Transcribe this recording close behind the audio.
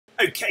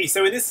Okay,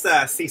 so in this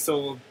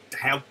Seesaw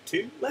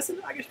how-to lesson,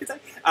 I guess you could say,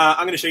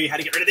 I'm going to show you how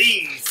to get rid of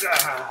these.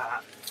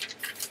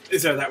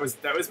 So that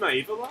was my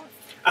evil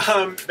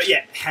laugh. But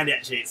yeah,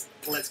 handout sheets.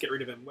 Let's get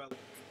rid of them. Well,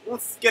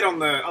 let's get on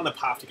the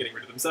path to getting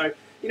rid of them. So,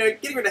 you know,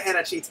 getting rid of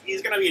handout sheets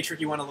is going to be a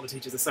tricky one. A lot of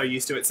teachers are so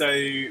used to it. So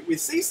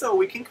with Seesaw,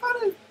 we can kind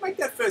of make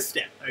that first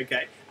step,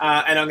 okay?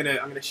 And I'm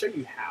gonna show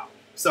you how.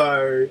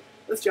 So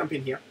let's jump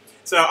in here.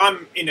 So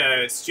I'm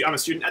a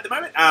student at the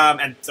moment,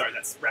 and sorry,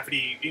 that's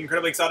Rafferty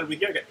incredibly excited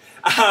with yoga.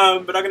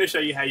 But I'm going to show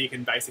you how you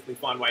can basically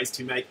find ways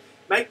to make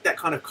that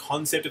kind of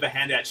concept of a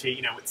handout sheet.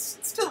 You know, it's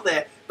still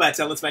there, but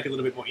let's make it a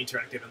little bit more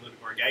interactive and a little bit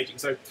more engaging.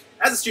 So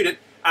as a student,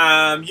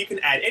 you can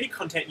add any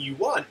content you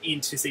want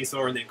into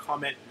Seesaw and then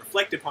comment and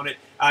reflect upon it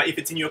if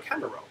it's in your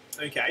camera roll.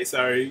 Okay,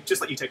 so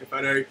just like you take a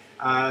photo,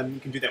 you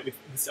can do that with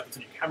stuff that's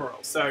in your camera roll.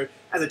 So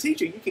as a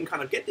teacher, you can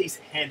kind of get these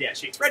handout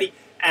sheets ready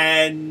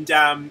and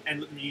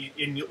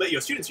let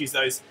your students use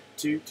those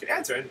to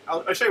answer. And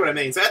I'll show you what I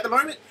mean. So at the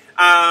moment,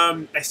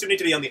 they still need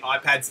to be on the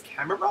iPad's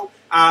camera roll.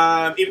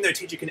 Even though a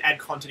teacher can add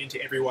content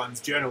into everyone's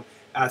journal,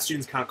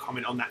 students can't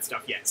comment on that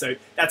stuff yet. So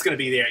that's going to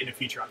be there in a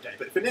future update.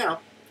 But for now,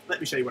 let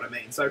me show you what I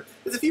mean. So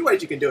there's a few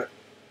ways you can do it.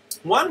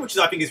 One, which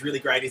I think is really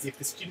great, is if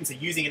the students are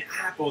using an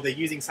app or they're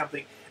using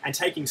something and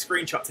taking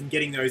screenshots and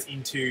getting those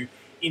into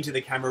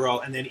the camera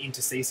roll and then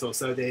into Seesaw.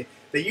 So they're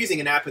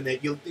using an app and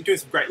you're doing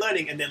some great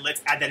learning, and then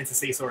let's add that into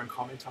Seesaw and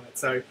comment on it.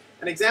 So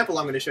an example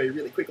I'm going to show you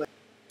really quickly,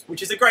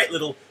 which is a great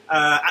little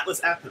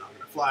Atlas app, and I'm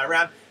going to fly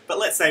around. But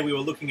let's say we were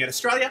looking at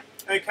Australia,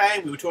 okay,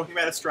 and we were talking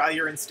about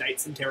Australia and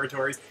states and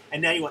territories, and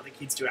now you want the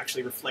kids to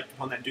actually reflect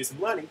upon that and do some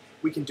learning.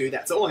 We can do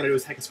that. So all I'm going to do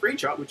is take a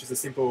screenshot, which is a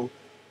simple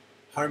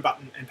home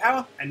button and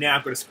power, and now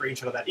I've got a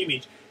screenshot of that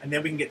image, and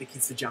then we can get the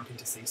kids to jump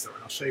into Seesaw,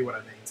 and I'll show you what I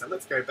mean. So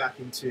let's go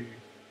back into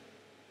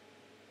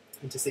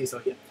Seesaw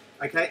here,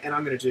 okay, and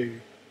I'm going to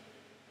do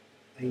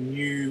a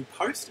new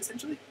post,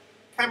 essentially.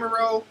 Camera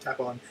roll,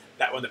 tap on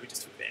that one that we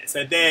just took there.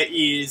 So there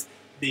is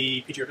the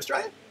picture of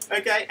Australia,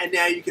 okay, and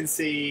now you can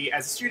see,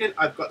 as a student,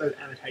 I've got those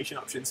annotation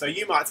options. So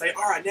you might say,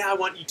 all right, now I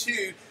want you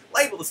to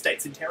label the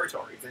states and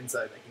territories, and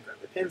so they can grab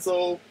the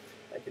pencil,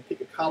 they can pick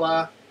a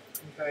colour,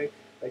 okay,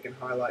 they can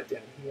highlight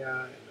down here,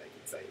 and they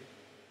can say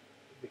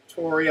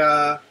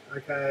Victoria,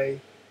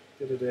 okay,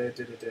 get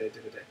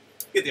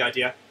the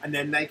idea, and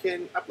then they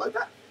can upload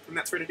that, and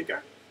that's ready to go.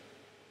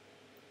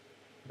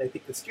 They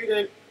pick the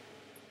student,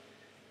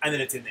 and then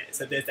it's in there.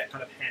 So there's that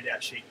kind of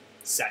handout sheet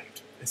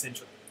saved,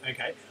 essentially,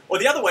 okay? Or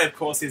the other way, of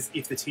course, is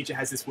if the teacher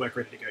has this work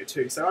ready to go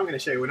too. So I'm going to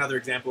show you another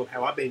example of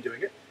how I've been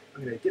doing it.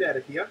 I'm going to get out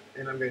of here,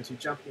 and I'm going to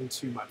jump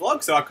into my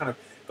blog. So I've kind of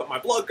got my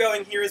blog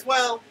going here as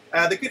well.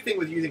 The good thing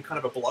with using kind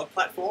of a blog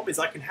platform is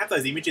I can have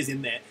those images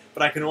in there,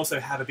 but I can also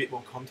have a bit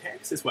more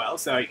context as well.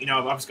 So, you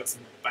know, I've just got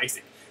some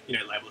basic, you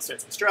know, label the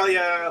states of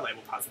Australia,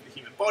 label parts of the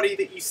human body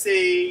that you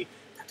see,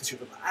 practice your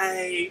little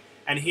A,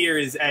 and here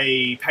is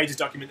a Pages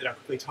document that I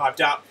quickly typed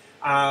up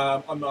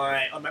on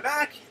my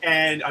Mac,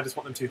 and I just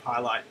want them to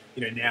highlight,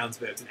 you know, nouns,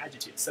 verbs, and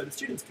adjectives. So the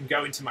students can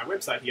go into my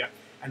website here,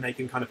 and they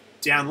can kind of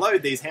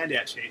download these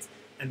handout sheets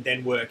and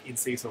then work in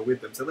Seesaw with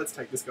them. So let's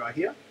take this guy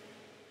here,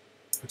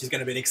 which is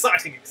going to be an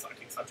exciting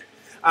subject.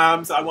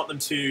 So I want them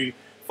to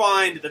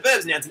find the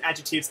verbs, nouns, and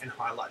adjectives and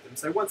highlight them.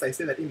 So once they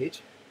see that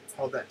image, let's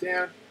hold that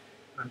down.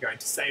 I'm going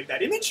to save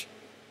that image.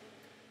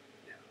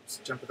 Now I'll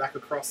just jump it back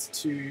across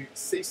to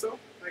Seesaw,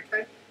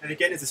 okay? And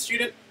again, as a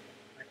student,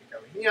 I can go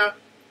in here,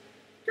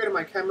 go to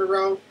my camera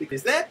roll,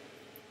 because there,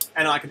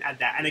 and I can add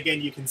that. And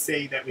again, you can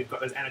see that we've got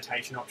those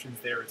annotation options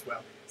there as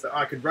well. So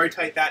I could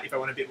rotate that if I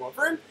want a bit more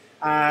room.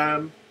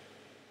 Bring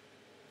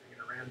it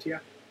around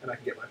here, and I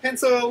can get my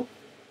pencil,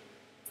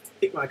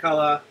 pick my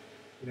colour,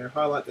 you know,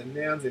 highlight the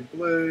nouns in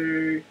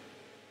blue,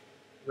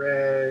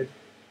 red,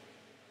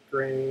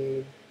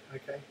 green,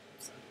 okay,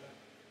 so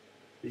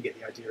you get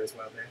the idea as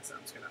well there. So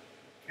I'm just going to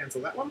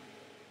cancel that one,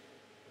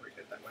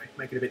 rotate that way,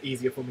 make it a bit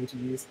easier for me to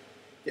use.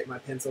 Get my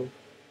pencil,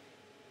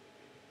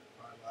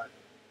 highlight,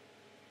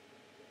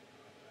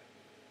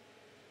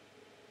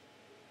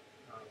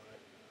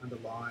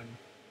 underline,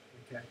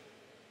 okay,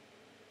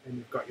 and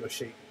you've got your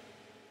sheet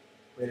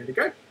ready to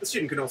go. The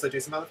student can also do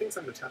some other things.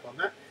 I'm going to tap on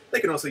that. They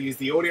can also use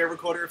the audio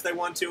recorder if they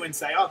want to and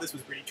say, oh, this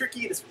was pretty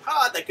tricky, this was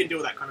hard. They can do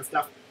all that kind of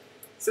stuff.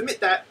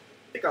 Submit that,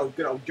 pick old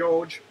good old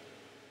George,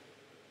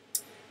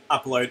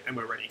 upload, and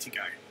we're ready to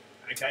go.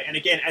 Okay, and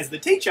again, as the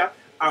teacher,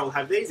 I will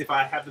have these. If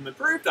I have them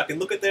approved, I can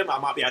look at them. I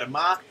might be able to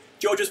mark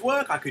George's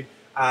work. I could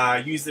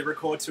use the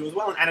record tool as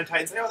well and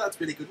annotate and say, oh,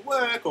 that's really good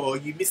work, or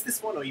you missed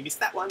this one, or you missed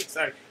that one.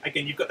 So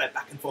again, you've got that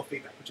back and forth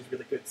feedback, which is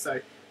really good. So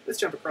let's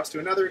jump across to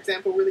another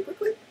example really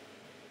quickly.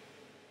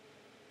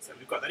 So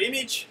we've got that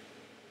image.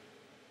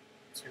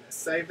 Just going to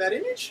save that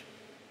image.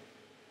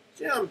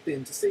 Jump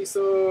into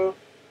Seesaw.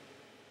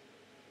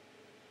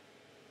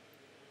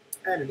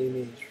 Add an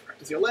image.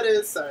 Practice your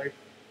letters. So get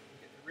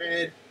the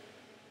red.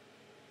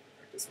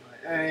 Practice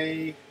my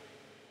A.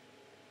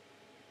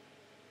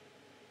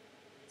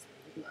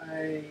 Little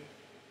A.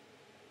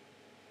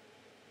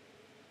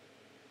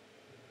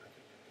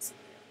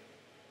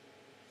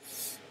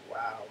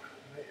 Wow,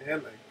 I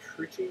am a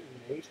pretty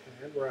neat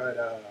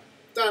handwriter.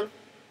 Done.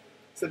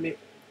 Submit.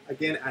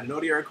 Again, add an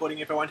audio recording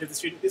if I want to the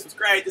student. This was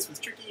great, this was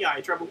tricky, I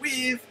had trouble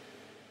with.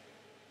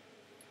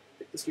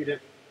 Pick the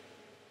student.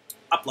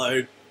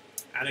 Upload.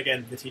 And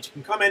again, the teacher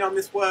can comment on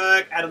this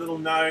work, add a little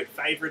note,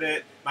 favourite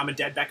it, mum and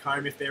dad back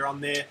home if they're on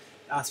their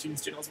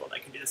students' journals, well, they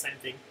can do the same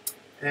thing.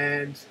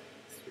 And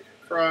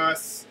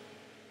across,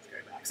 let's go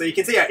back. So you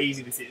can see how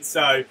easy this is.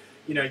 So,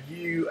 you know,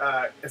 you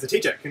as a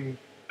teacher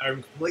are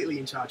completely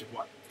in charge of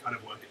what kind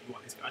of work that you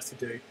want these guys to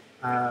do.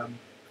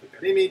 Click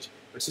that image,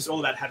 but it's just all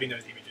about having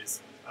those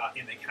images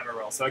in their camera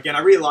roll. So again, I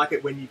really like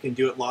it when you can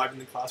do it live in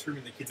the classroom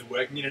and the kids are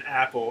working in an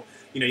app, or,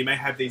 you know, you may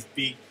have these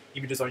big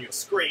images on your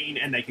screen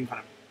and they can kind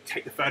of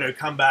take the photo,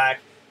 come back,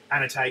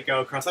 annotate,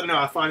 go across. I don't know,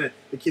 I find that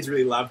the kids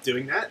really love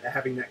doing that. They're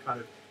having that kind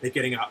of, they're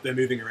getting up, they're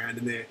moving around,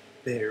 and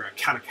they're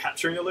kind of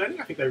capturing the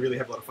learning. I think they really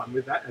have a lot of fun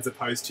with that, as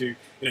opposed to, you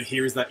know,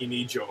 here is that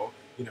image, or,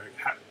 you know,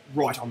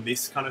 write on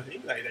this kind of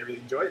thing. They really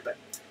enjoy it, but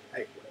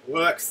hey, whatever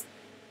works.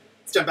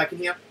 Let's jump back in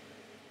here.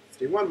 Let's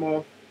do one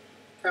more.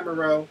 Camera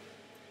roll.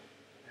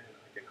 And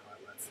I can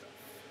highlight stuff.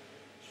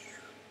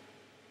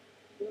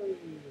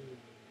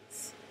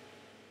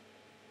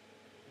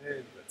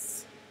 And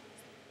let's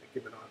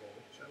give an eyeball,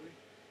 shall we?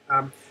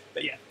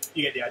 But yeah,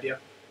 you get the idea.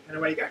 And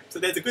away you go. So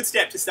there's a good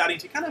step to starting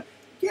to kind of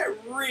get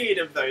rid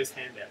of those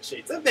handout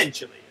sheets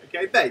eventually.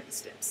 Okay, baby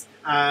steps.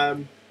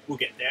 We'll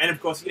get there. And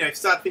of course, you know,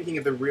 start thinking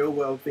of the real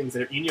world things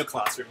that are in your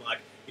classroom, like,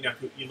 you know,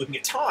 you're looking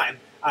at time.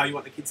 You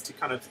want the kids to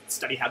kind of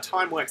study how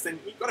time works. Then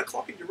you've got a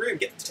clock in your room.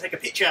 Get them to take a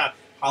picture.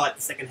 Highlight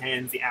the second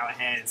hands, the hour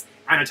hands.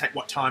 Annotate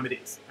what time it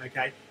is.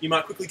 Okay. You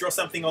might quickly draw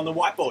something on the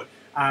whiteboard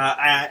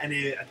and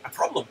a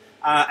problem.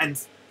 And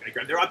they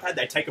grab their iPad,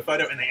 they take a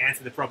photo, and they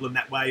answer the problem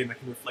that way, and they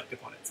can reflect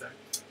upon it. So,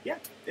 yeah,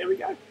 there we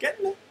go.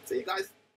 Getting there. See you guys.